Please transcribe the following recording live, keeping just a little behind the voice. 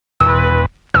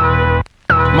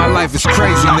My life is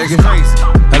crazy, nigga.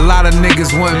 A lot of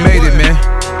niggas wouldn't made it, man.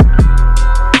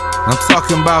 I'm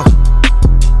talking about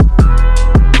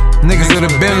niggas that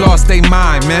have been lost they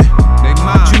mind, man.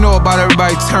 What you know about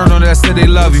everybody turn on that said they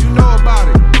love you?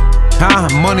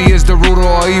 Huh? Money is the root of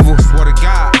all evil.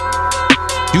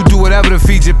 You do whatever to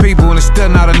feed your people and it's still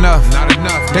not enough.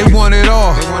 They want it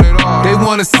all. They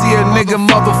wanna see a nigga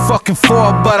motherfucking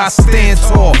fall, but I stand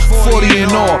tall. 40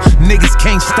 and all, niggas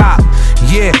can't stop.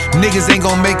 Yeah, niggas ain't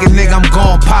gon' make it, nigga, I'm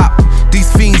gon' pop. These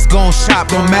fiends gon' shop,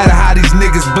 don't matter how these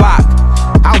niggas block.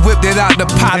 I whipped it out the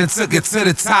pot and took it to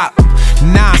the top.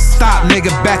 Non-stop,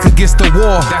 nigga, back against the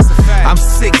wall. I'm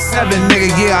 6'7", nigga,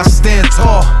 yeah, I stand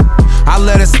tall. I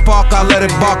let it spark, I let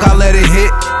it bark, I let it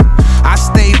hit. I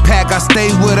stay packed, I stay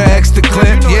with an extra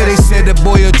clip. Yeah, they said the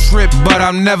boy a trip, but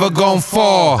I'm never gon'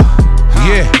 fall.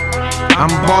 Yeah, I'm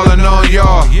ballin' on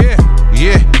y'all. Yeah,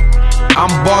 I'm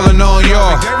ballin' on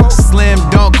y'all. Slam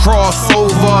dunk,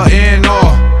 crossover and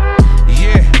all.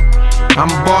 Yeah, I'm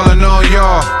ballin' on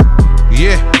y'all.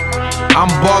 Yeah, I'm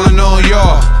ballin' on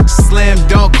y'all. Slam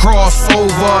dunk,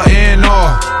 crossover and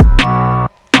all.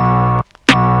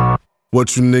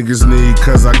 What you niggas need,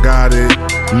 cause I got it.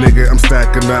 Nigga, I'm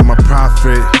stacking up my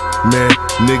profit. Man,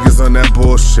 niggas on that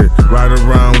bullshit. Ride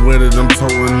around with it, I'm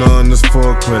toting on this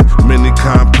forklift. Mini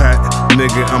compact,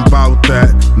 nigga, I'm bout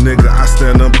that. Nigga, I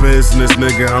stand on business,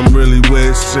 nigga, I'm really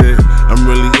with shit. I'm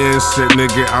really in shit,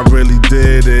 nigga, I really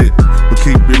did it. But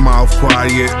keep your mouth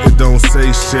quiet, it don't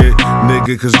say shit,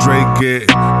 nigga, cause Drake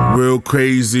get real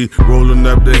crazy. Rolling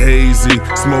up the hazy,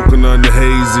 smoking on the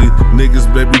hazy. Niggas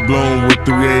baby blown with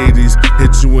 380s.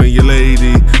 Hit you and your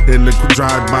lady in the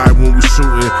drive-by when we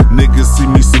shootin'. Niggas see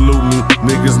me salute me,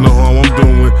 niggas know how I'm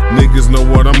doing. Niggas know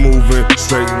what I'm moving.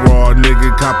 Straight raw,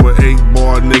 nigga, cop a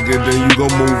 8-bar, nigga, then you go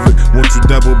move it. Once you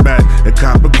double back and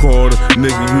cop a quarter,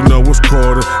 nigga, you know it's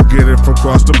quarter. Get it from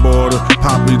across the border,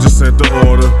 Poppy just sent the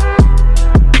order.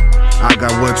 I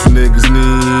got what you niggas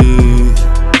need.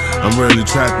 I'm really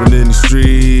trapping in the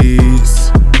streets.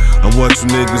 I'm what you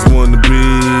niggas wanna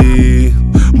be.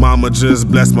 Mama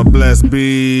just blessed my blessed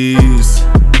bees.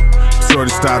 Shorty,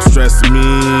 stop stressing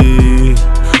me.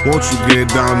 Won't you get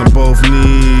down on both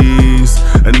knees?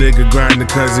 A nigga grinding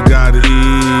cause he gotta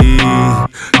eat.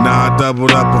 Now I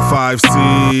doubled up on 5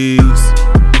 C's.